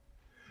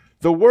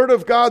 The word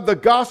of God, the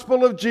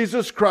gospel of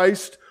Jesus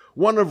Christ,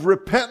 one of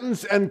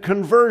repentance and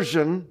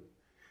conversion,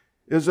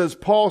 is, as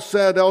Paul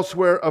said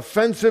elsewhere,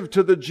 offensive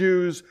to the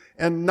Jews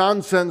and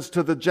nonsense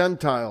to the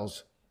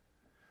Gentiles.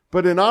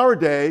 But in our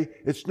day,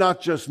 it's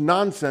not just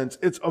nonsense,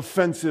 it's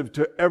offensive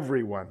to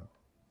everyone.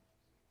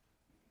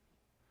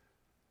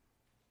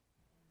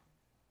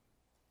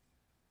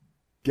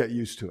 Get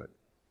used to it.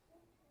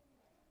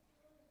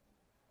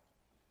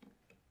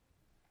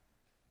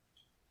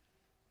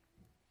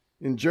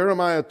 In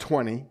Jeremiah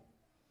 20,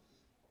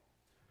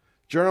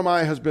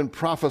 Jeremiah has been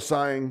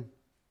prophesying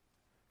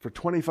for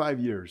 25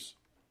 years.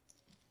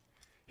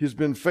 He's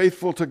been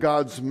faithful to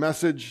God's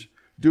message,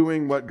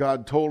 doing what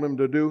God told him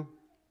to do,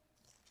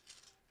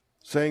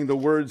 saying the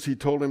words he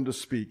told him to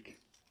speak.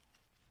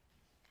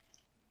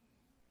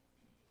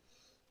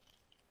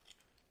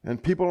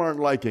 And people aren't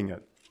liking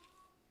it.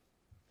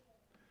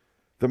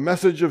 The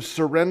message of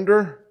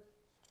surrender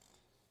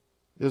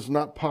is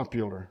not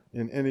popular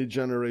in any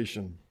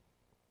generation.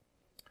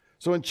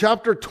 So in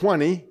chapter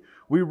 20,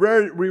 we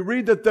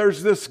read that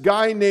there's this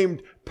guy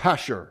named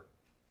Pashur.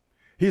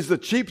 He's the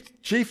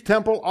chief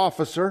temple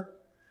officer,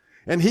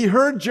 and he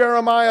heard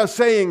Jeremiah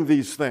saying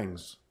these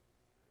things.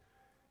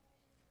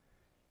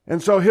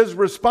 And so his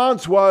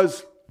response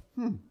was,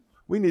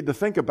 we need to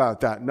think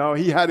about that. No,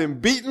 he had him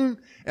beaten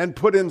and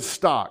put in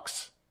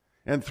stocks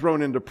and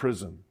thrown into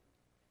prison.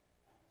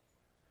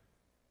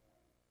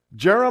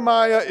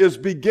 Jeremiah is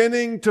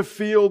beginning to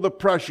feel the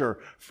pressure.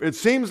 It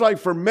seems like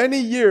for many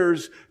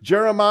years,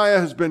 Jeremiah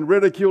has been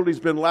ridiculed,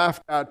 he's been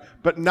laughed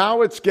at, but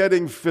now it's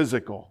getting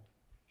physical.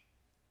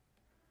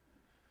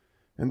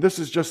 And this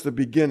is just the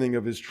beginning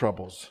of his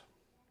troubles.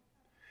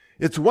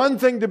 It's one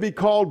thing to be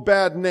called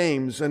bad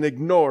names and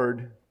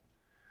ignored,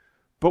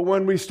 but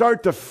when we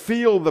start to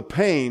feel the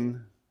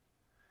pain,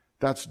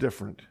 that's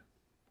different.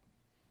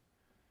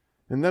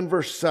 And then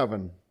verse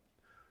 7.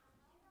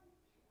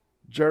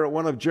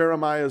 One of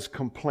Jeremiah's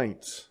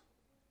complaints.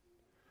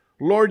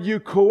 Lord, you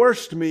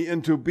coerced me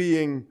into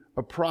being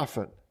a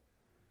prophet,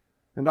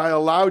 and I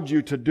allowed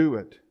you to do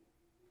it.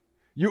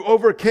 You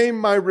overcame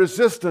my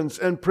resistance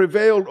and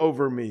prevailed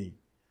over me.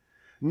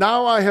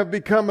 Now I have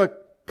become a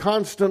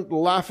constant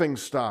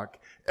laughingstock.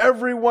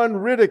 Everyone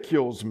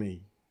ridicules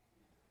me.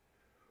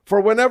 For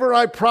whenever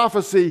I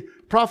prophesy,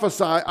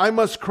 I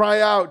must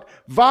cry out,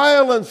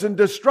 violence and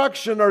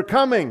destruction are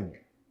coming.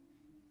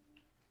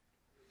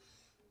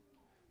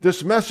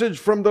 This message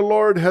from the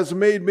Lord has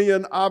made me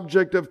an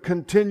object of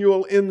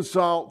continual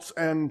insults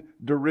and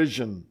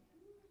derision.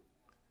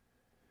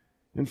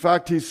 In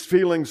fact, he's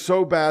feeling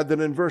so bad that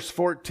in verse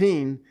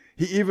 14,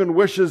 he even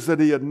wishes that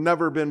he had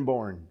never been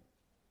born.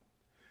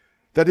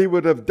 That he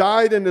would have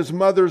died in his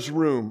mother's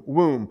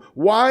womb.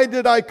 Why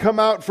did I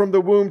come out from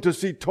the womb to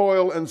see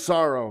toil and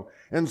sorrow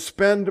and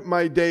spend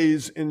my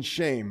days in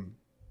shame?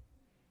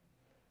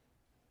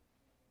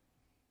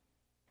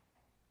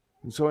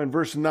 And so in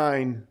verse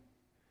 9,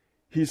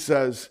 he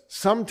says,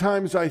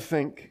 sometimes I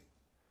think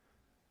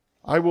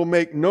I will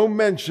make no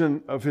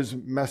mention of his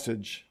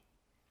message.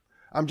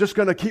 I'm just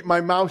going to keep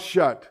my mouth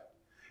shut.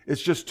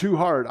 It's just too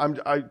hard.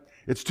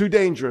 It's too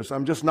dangerous.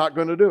 I'm just not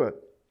going to do it.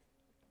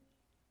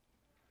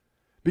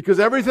 Because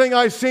everything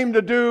I seem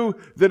to do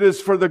that is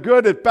for the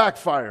good, it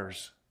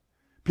backfires.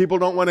 People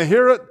don't want to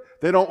hear it.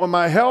 They don't want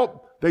my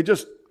help.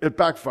 It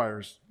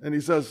backfires. And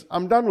he says,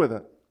 I'm done with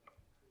it.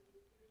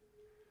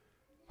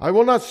 I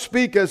will not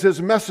speak as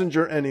his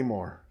messenger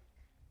anymore.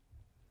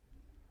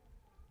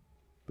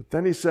 But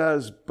then he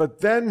says,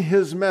 but then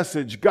his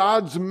message,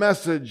 God's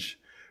message,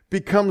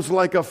 becomes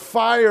like a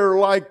fire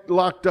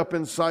locked up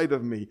inside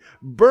of me,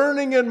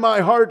 burning in my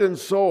heart and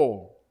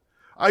soul.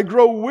 I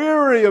grow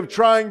weary of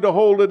trying to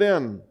hold it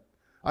in.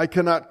 I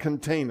cannot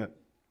contain it.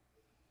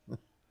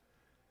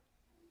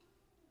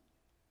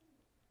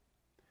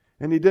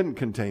 And he didn't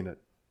contain it.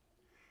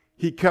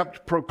 He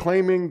kept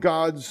proclaiming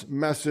God's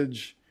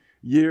message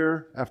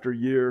year after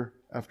year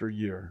after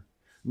year,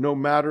 no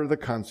matter the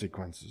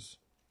consequences.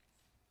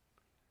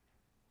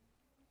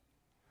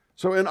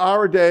 So in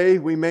our day,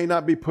 we may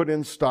not be put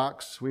in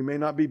stocks. We may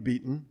not be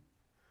beaten.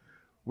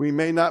 We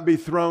may not be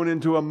thrown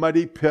into a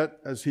muddy pit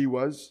as he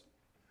was.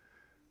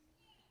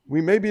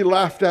 We may be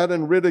laughed at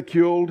and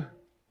ridiculed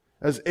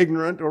as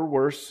ignorant or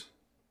worse.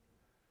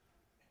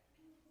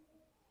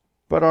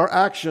 But our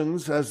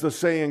actions, as the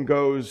saying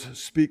goes,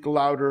 speak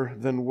louder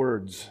than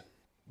words.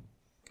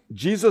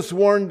 Jesus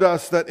warned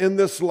us that in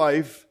this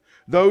life,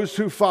 those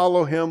who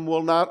follow him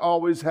will not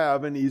always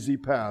have an easy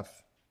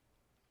path.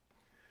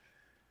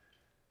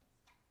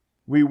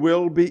 We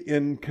will be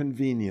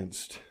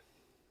inconvenienced.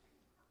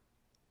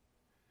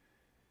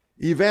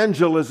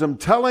 Evangelism,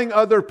 telling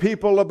other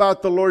people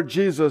about the Lord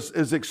Jesus,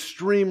 is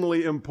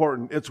extremely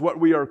important. It's what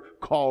we are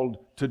called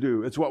to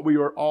do. It's what we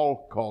are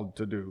all called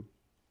to do.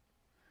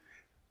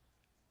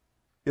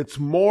 It's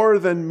more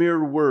than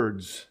mere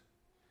words.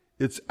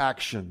 It's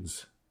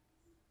actions.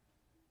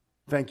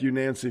 Thank you,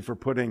 Nancy, for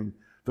putting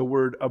the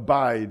word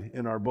abide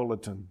in our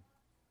bulletin.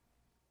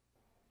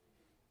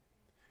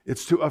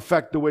 It's to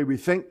affect the way we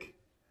think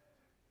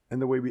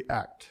and the way we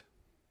act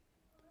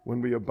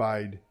when we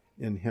abide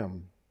in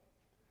him.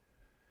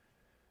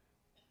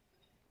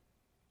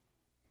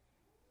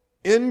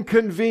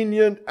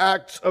 Inconvenient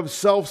acts of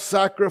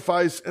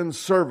self-sacrifice and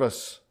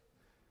service.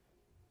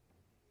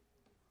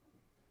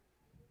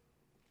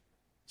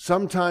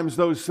 Sometimes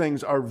those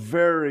things are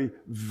very,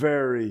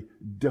 very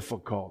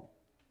difficult.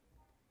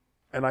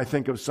 And I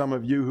think of some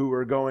of you who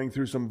are going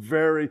through some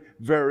very,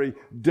 very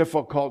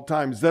difficult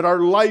times that are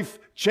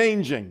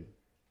life-changing.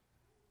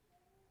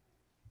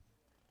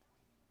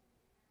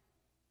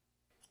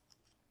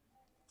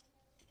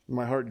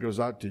 My heart goes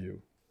out to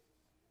you.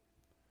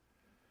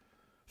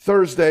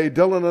 Thursday,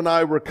 Dylan and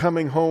I were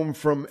coming home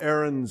from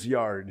Aaron's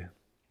yard.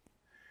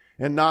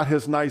 And not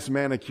his nice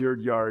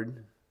manicured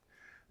yard.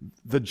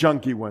 The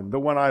junky one, the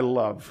one I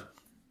love.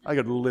 I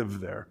could live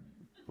there.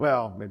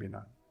 Well, maybe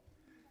not.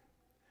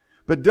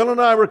 But Dylan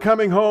and I were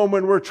coming home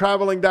and we're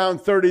traveling down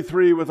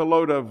 33 with a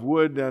load of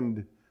wood,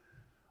 and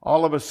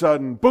all of a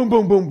sudden, boom,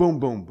 boom, boom, boom,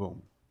 boom,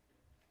 boom.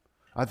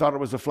 I thought it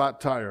was a flat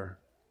tire.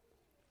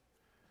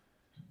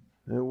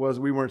 It was,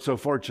 we weren't so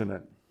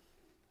fortunate.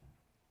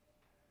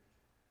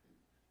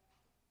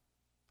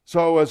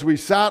 So as we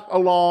sat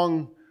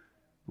along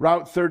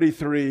Route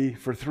 33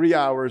 for 3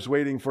 hours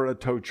waiting for a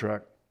tow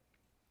truck,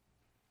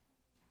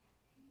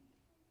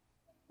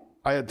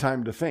 I had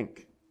time to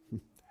think.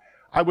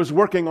 I was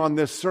working on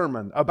this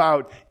sermon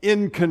about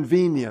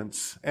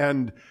inconvenience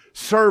and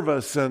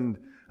service, and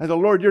I said,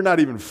 Lord, you're not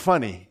even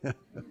funny.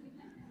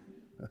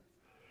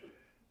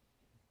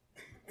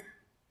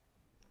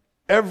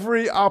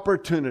 Every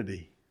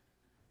opportunity.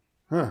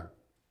 You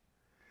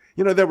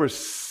know, there were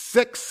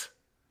 6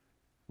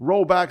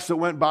 rollbacks that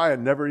went by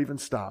and never even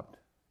stopped.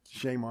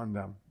 Shame on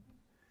them.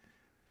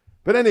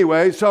 But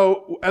anyway,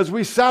 so as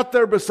we sat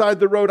there beside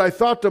the road, I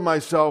thought to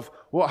myself,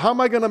 well, how am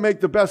I going to make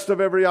the best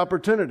of every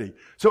opportunity?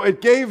 So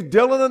it gave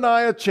Dylan and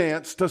I a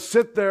chance to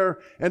sit there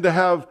and to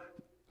have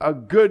a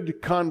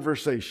good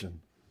conversation.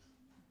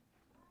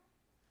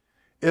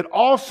 It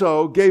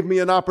also gave me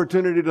an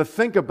opportunity to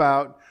think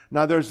about,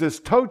 now there's this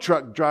tow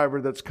truck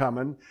driver that's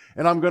coming,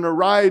 and I'm going to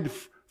ride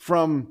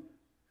from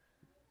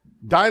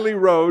Diley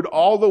Road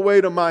all the way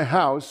to my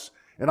house,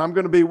 and I'm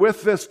going to be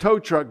with this tow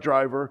truck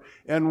driver,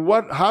 and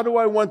how do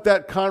I want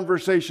that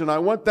conversation? I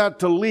want that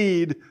to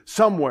lead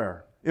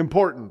somewhere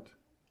important.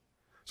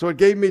 So it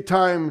gave me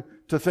time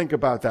to think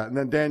about that. And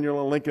then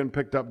Daniel and Lincoln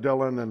picked up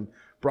Dylan and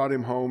brought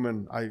him home,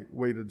 and I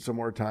waited some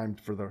more time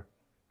for the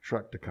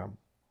truck to come.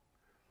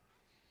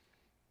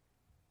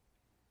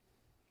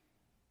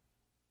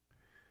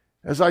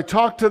 As I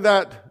talked to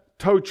that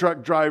tow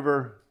truck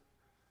driver,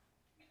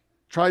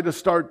 tried to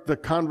start the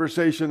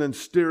conversation and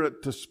steer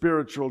it to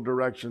spiritual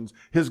directions.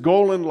 His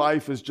goal in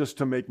life is just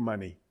to make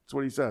money. That's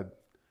what he said.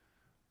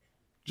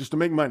 Just to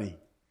make money.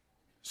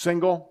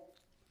 Single,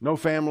 no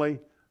family.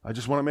 I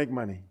just want to make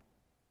money.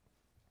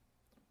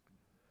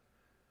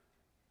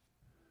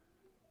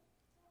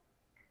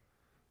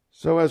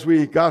 So as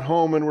we got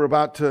home and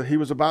he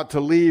was about to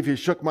leave, he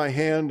shook my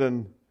hand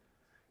and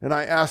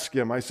I asked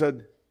him, I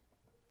said,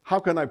 how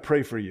can I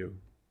pray for you?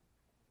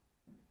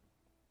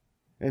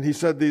 And he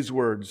said these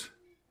words,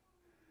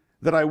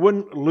 that I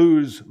wouldn't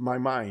lose my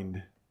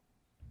mind.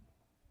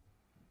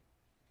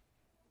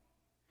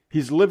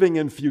 He's living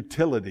in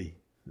futility.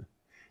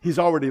 He's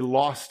already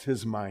lost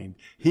his mind.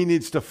 He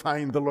needs to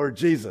find the Lord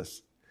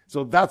Jesus.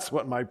 So that's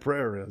what my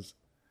prayer is.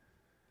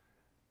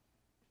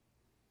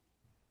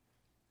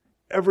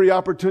 every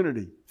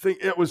opportunity.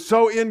 It was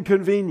so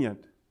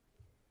inconvenient.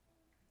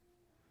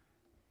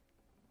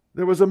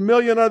 There was a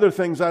million other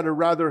things I'd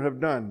rather have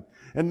done.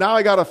 And now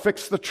I got to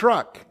fix the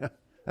truck.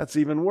 That's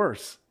even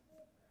worse.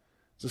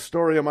 It's the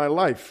story of my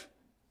life.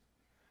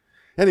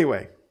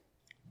 Anyway,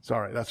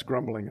 sorry, that's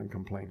grumbling and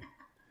complaining.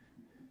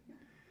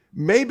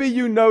 Maybe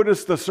you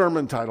noticed the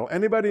sermon title.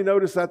 Anybody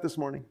notice that this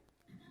morning?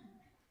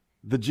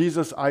 The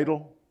Jesus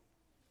Idol.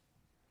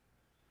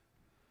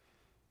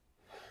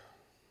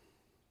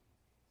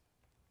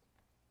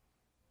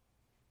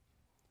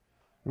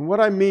 And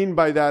what I mean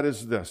by that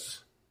is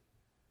this.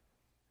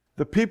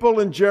 The people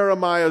in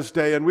Jeremiah's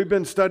day, and we've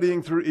been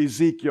studying through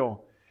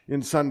Ezekiel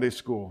in Sunday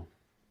school,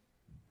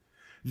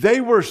 they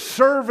were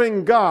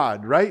serving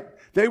God, right?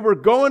 They were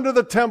going to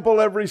the temple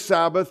every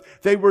Sabbath.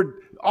 They were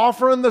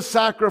offering the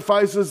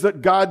sacrifices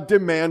that God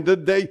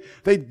demanded.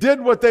 They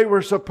did what they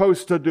were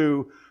supposed to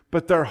do,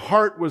 but their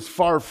heart was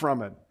far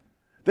from it.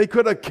 They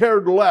could have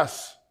cared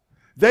less.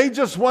 They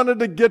just wanted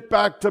to get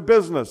back to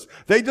business.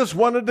 They just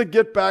wanted to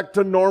get back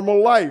to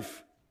normal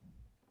life.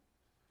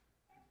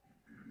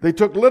 They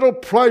took little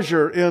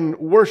pleasure in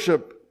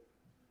worship.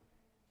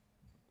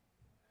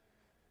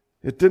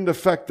 It didn't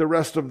affect the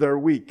rest of their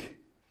week.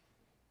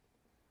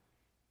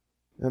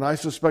 And I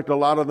suspect a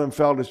lot of them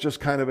felt it's just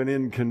kind of an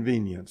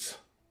inconvenience.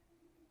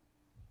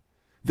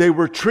 They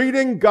were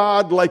treating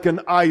God like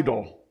an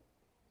idol,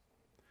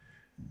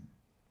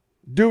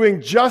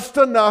 doing just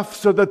enough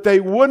so that they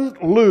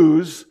wouldn't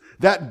lose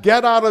that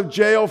get out of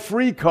jail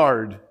free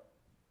card.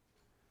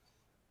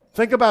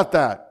 Think about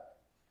that.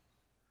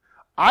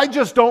 I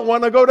just don't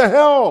want to go to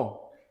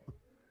hell.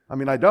 I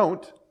mean, I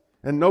don't,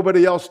 and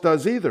nobody else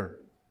does either.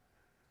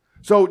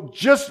 So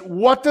just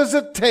what does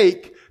it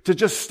take to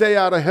just stay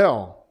out of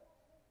hell?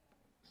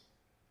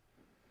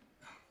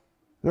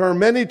 There are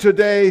many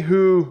today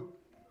who,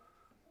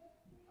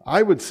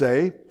 I would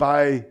say,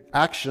 by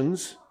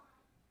actions,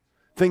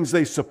 things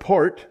they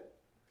support,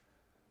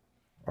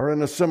 are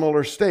in a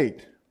similar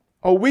state.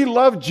 Oh, we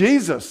love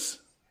Jesus.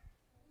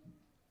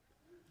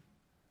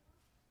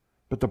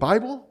 But the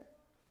Bible?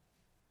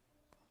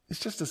 It's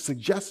just a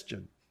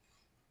suggestion.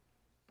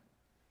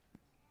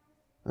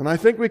 And I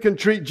think we can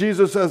treat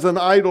Jesus as an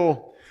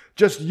idol.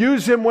 Just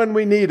use him when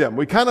we need him.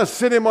 We kind of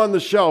sit him on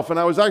the shelf. And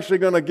I was actually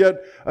going to get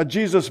a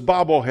Jesus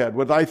bobblehead,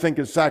 what I think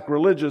is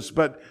sacrilegious,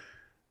 but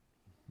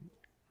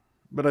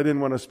I didn't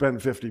want to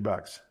spend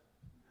 $50.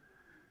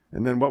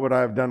 And then what would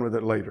I have done with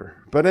it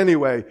later? But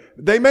anyway,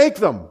 they make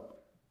them.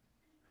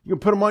 You can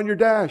put them on your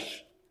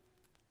dash.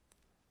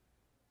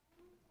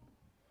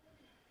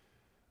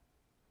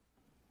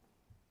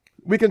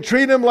 We can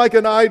treat him like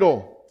an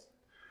idol,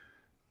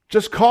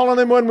 just calling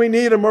him when we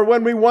need him or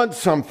when we want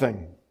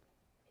something.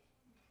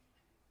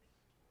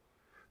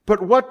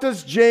 But what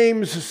does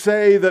James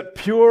say that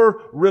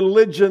pure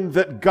religion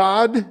that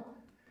God,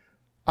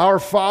 our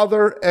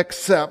Father,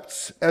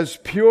 accepts as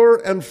pure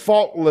and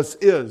faultless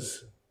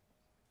is?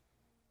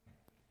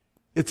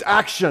 It's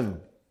action.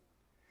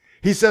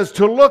 He says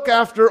to look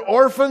after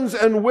orphans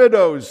and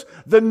widows,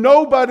 the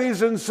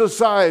nobodies in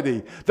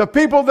society, the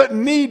people that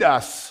need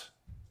us.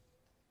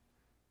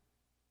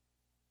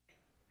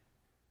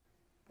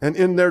 And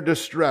in their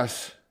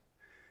distress,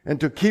 and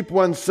to keep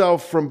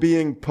oneself from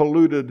being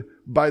polluted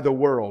by the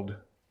world.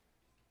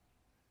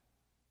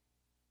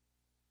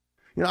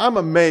 You know, I'm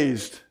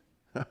amazed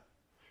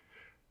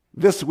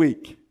this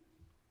week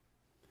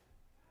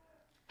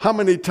how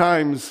many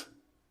times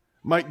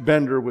Mike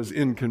Bender was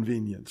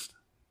inconvenienced.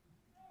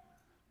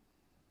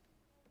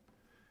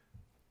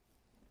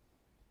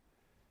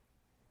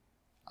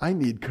 I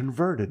need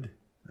converted.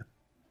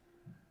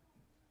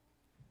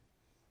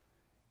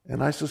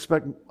 And I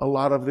suspect a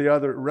lot of the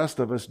rest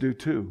of us do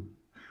too.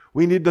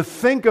 We need to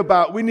think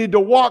about, we need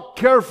to walk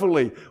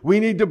carefully. We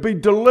need to be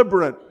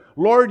deliberate.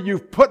 Lord,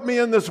 you've put me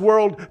in this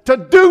world to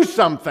do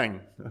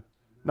something.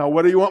 Now,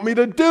 what do you want me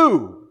to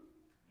do?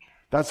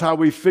 That's how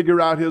we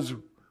figure out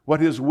what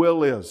his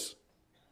will is.